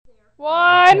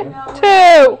One,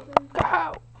 two,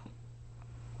 go.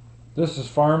 This is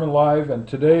Pharm and Live, and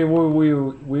today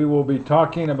we will be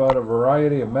talking about a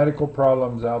variety of medical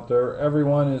problems out there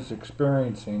everyone is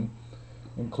experiencing,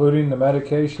 including the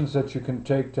medications that you can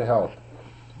take to help.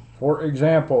 For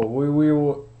example, we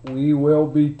will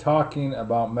be talking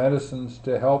about medicines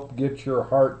to help get your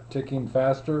heart ticking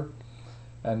faster,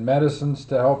 and medicines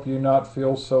to help you not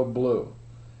feel so blue,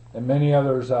 and many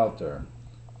others out there.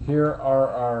 Here are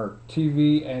our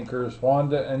TV anchors,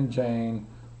 Wanda and Jane,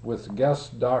 with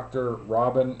guest Dr.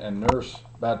 Robin and Nurse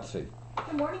Betsy.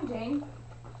 Good morning, Jane.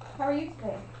 How are you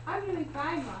today? I'm doing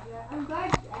fine, Wanda. I'm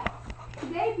glad you asked.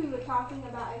 Today we were talking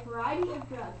about a variety of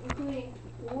drugs, including...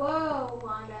 Whoa,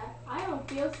 Wanda. I don't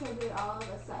feel so good all of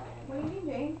a sudden. What do you mean,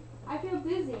 Jane? I feel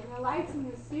dizzy and the lights in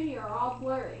the studio are all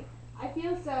blurry. I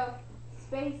feel so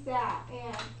spaced out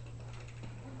and...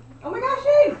 Oh my gosh,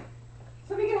 Jane!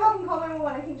 So we can help and call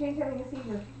 911. I think Jane's having a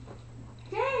seizure.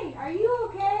 Jane, are you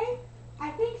okay? I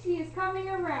think she is coming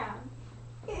around.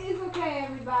 It is okay,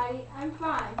 everybody. I'm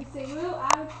fine. Just a little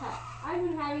out of touch. I've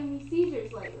been having these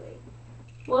seizures lately.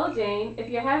 Well, Jane, if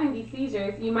you're having these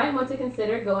seizures, you might want to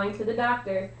consider going to the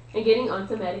doctor and getting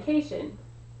onto medication.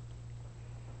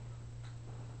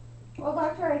 Well,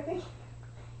 Doctor, I think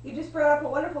you just brought up a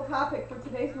wonderful topic for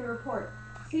today's new report.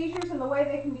 Seizures and the way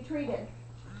they can be treated.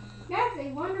 That's a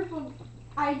wonderful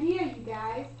idea, you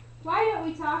guys. Why don't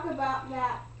we talk about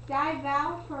that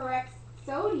divalproex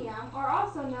sodium, or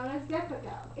also known as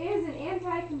Depakote? It is an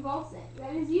anticonvulsant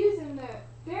that is used in the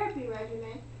therapy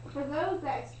regimen for those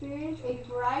that experience a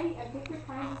variety of different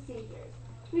kinds of seizures.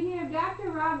 We can have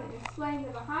Dr. Robin explain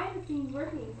the behind-the-scenes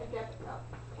workings of Depakote,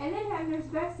 and then have Nurse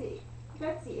Betsy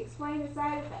explain the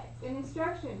side effects and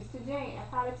instructions to Jane of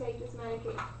how to take this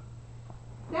medication.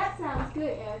 That sounds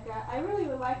good, Erica. I really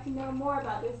would like to know more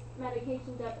about this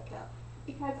medication Depakote,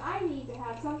 because I need to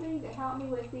have something to help me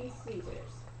with these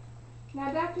seizures.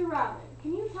 Now, Dr. Robin,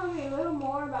 can you tell me a little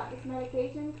more about this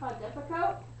medication called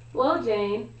Depakote? Well,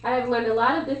 Jane, I have learned a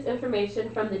lot of this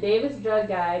information from the Davis Drug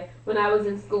Guide when I was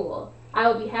in school. I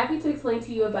will be happy to explain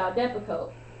to you about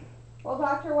Depakote. Well,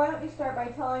 Doctor, why don't you start by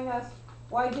telling us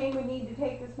why Jane would need to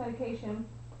take this medication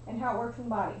and how it works in the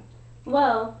body?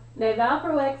 Well,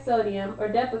 divalproex sodium, or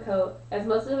Depakote, as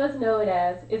most of us know it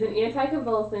as, is an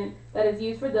anticonvulsant that is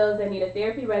used for those that need a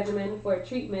therapy regimen for a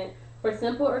treatment for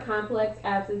simple or complex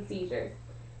absence seizures.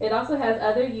 It also has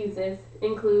other uses,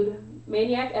 include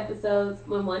maniac episodes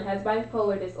when one has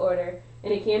bipolar disorder,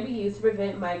 and it can be used to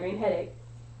prevent migraine headaches.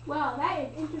 Well, that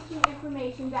is interesting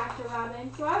information, Dr.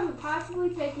 Robin. So I would possibly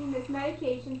be taking this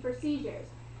medication for seizures.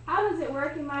 How does it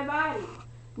work in my body?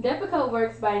 Depakote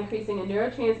works by increasing a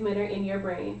neurotransmitter in your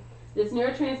brain. This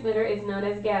neurotransmitter is known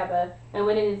as GABA, and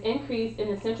when it is increased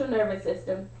in the central nervous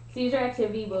system, seizure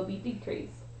activity will be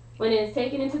decreased. When it is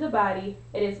taken into the body,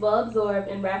 it is well absorbed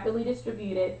and rapidly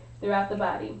distributed throughout the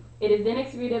body. It is then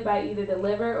excreted by either the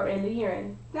liver or in the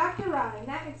urine. Dr. Robin,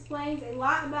 that explains a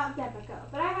lot about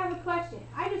Depakote, but I have a question.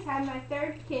 I just had my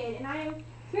third kid, and I am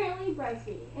currently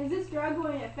breastfeeding. Is this drug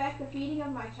going to affect the feeding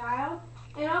of my child?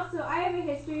 And also, I have a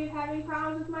history of having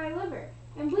problems with my liver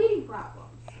and bleeding problems.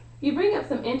 You bring up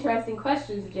some interesting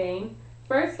questions, Jane.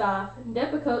 First off,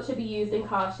 Depakote should be used in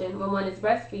caution when one is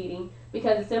breastfeeding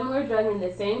because a similar drug in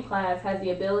the same class has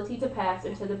the ability to pass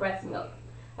into the breast milk.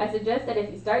 I suggest that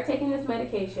if you start taking this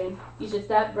medication, you should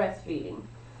stop breastfeeding.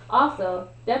 Also,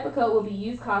 Depakote will be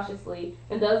used cautiously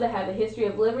in those that have a history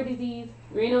of liver disease,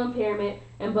 renal impairment,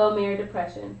 and bone marrow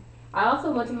depression. I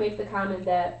also want to make the comment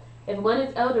that if one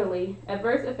is elderly,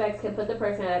 adverse effects can put the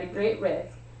person at a great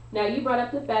risk. Now, you brought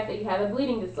up the fact that you have a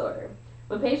bleeding disorder.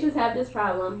 When patients have this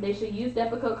problem, they should use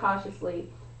Depakote cautiously,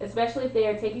 especially if they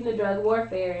are taking the drug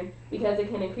warfarin, because it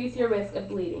can increase your risk of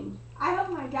bleeding. I hope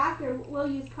my doctor will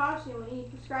use caution when he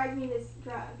prescribes me this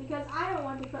drug, because I don't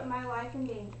want to put my life in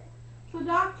danger. So,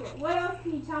 doctor, what else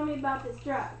can you tell me about this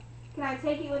drug? Can I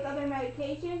take it with other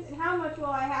medications, and how much will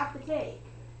I have to take?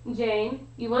 Jane,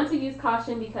 you want to use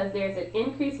caution because there is an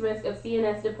increased risk of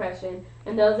CNS depression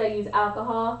in those that use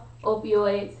alcohol,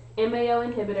 opioids, MAO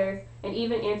inhibitors, and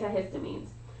even antihistamines.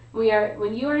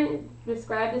 When you are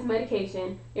prescribed this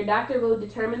medication, your doctor will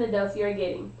determine the dose you are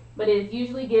getting, but it is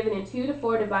usually given in 2 to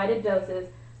 4 divided doses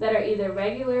that are either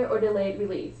regular or delayed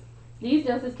release. These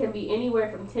doses can be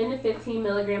anywhere from 10 to 15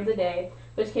 milligrams a day,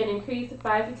 which can increase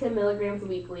 5 to 10 milligrams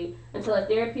weekly until a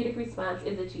therapeutic response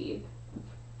is achieved.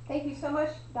 Thank you so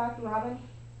much, Dr. Robin.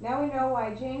 Now we know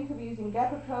why Jane could be using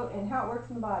Depakote and how it works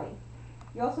in the body.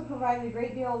 You also provided a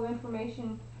great deal of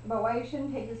information about why you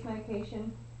shouldn't take this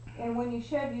medication and when you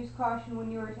should use caution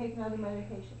when you are taking other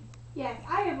medications. Yes,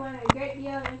 I have learned a great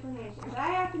deal of information, but I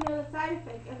have to know the side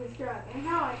effects of this drug and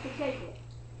how I should take it.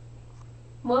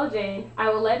 Well, Jane, I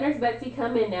will let Nurse Betsy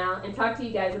come in now and talk to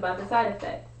you guys about the side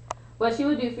effects, what she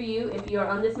will do for you if you are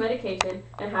on this medication,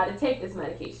 and how to take this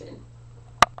medication.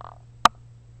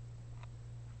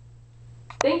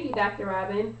 Thank you, Dr.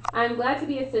 Robin. I am glad to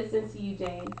be assistance to you,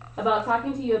 Jane, about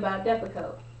talking to you about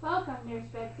Depakote. Welcome, Nurse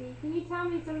Betsy. Can you tell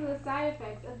me some of the side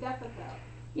effects of Depakote?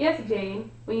 Yes,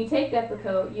 Jane, when you take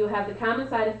Depakote, you will have the common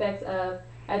side effects of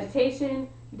agitation,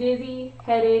 dizzy,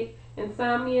 headache,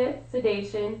 insomnia,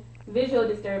 sedation, visual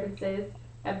disturbances,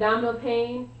 abdominal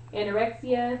pain,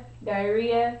 anorexia,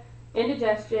 diarrhea,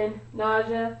 indigestion,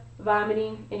 nausea,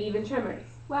 vomiting, and even tremors.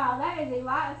 Wow, that is a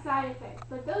lot of side effects,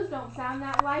 but those don't sound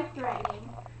that life-threatening.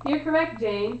 You're correct,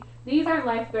 Jane. These aren't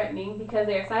life-threatening because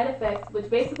they are side effects, which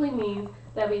basically means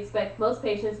that we expect most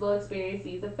patients will experience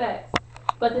these effects.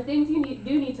 But the things you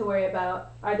do need to worry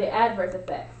about are the adverse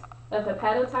effects of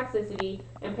hepatotoxicity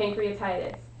and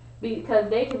pancreatitis, because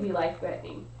they can be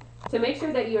life-threatening. To make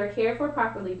sure that you are cared for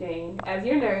properly, Jane, as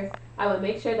your nurse, I will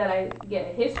make sure that I get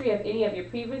a history of any of your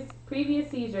previous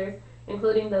seizures,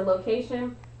 including the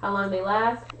location, how long they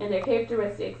last, and their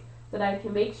characteristics, so that I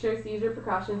can make sure seizure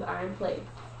precautions are in place.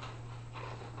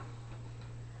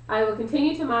 I will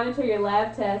continue to monitor your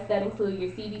lab tests that include your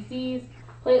CBCs,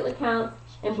 platelet counts,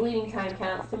 and bleeding time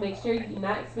counts to make sure you do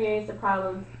not experience the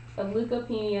problems of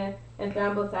leukopenia and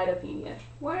thrombocytopenia.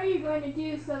 What are you going to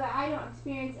do so that I don't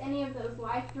experience any of those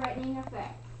life-threatening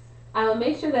effects? I will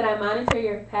make sure that I monitor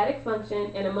your hepatic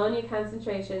function and ammonia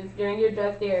concentrations during your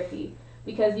drug therapy,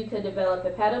 because you could develop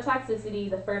hepatotoxicity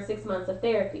the first 6 months of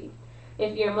therapy.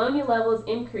 If your ammonia levels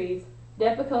increase,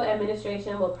 Depakote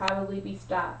administration will probably be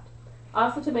stopped.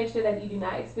 Also, to make sure that you do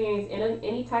not experience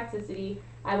any toxicity,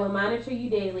 I will monitor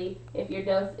you daily if your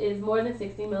dose is more than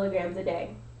 60 milligrams a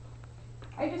day.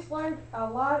 I just learned a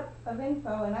lot of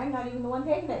info and I'm not even the one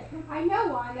taking it. I know,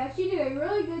 Wanda. She did a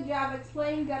really good job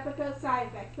explaining Depakote's side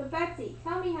effects. But Betsy,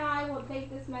 tell me how I will take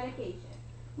this medication.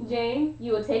 Jane,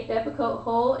 you will take Depakote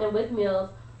whole and with meals,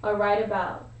 or right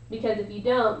about, because if you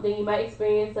don't, then you might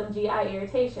experience some GI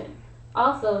irritation.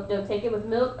 Also, don't take it with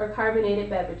milk or carbonated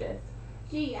beverages.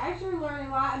 Gee, I sure learned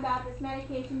a lot about this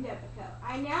medication Depakote.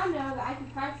 I now know that I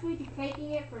could possibly be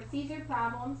taking it for seizure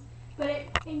problems, but it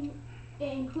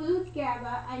includes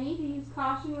GABA. I need to use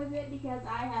caution with it because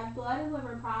I have blood and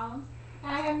liver problems,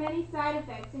 and I have many side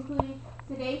effects, including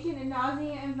sedation and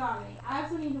nausea and vomiting. I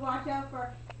also need to watch out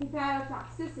for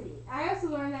hepatotoxicity. I also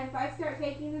learned that if I start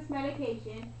taking this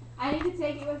medication, I need to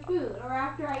take it with food or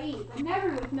after I eat, but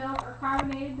never with milk or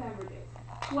carbonated beverages.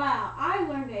 Wow, I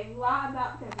learned a lot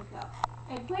about Depakote.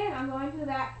 I plan on going to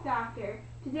that doctor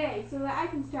today so that I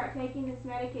can start taking this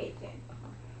medication.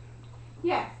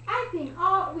 Yes, I think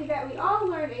that we all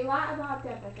learned a lot about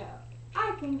Depakote.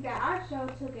 I think that our show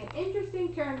took an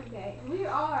interesting turn today, and we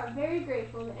all are very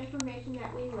grateful for the information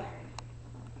that we learned.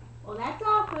 Well, that's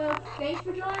all, folks. Thanks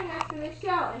for joining us for this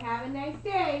show, and have a nice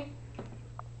day.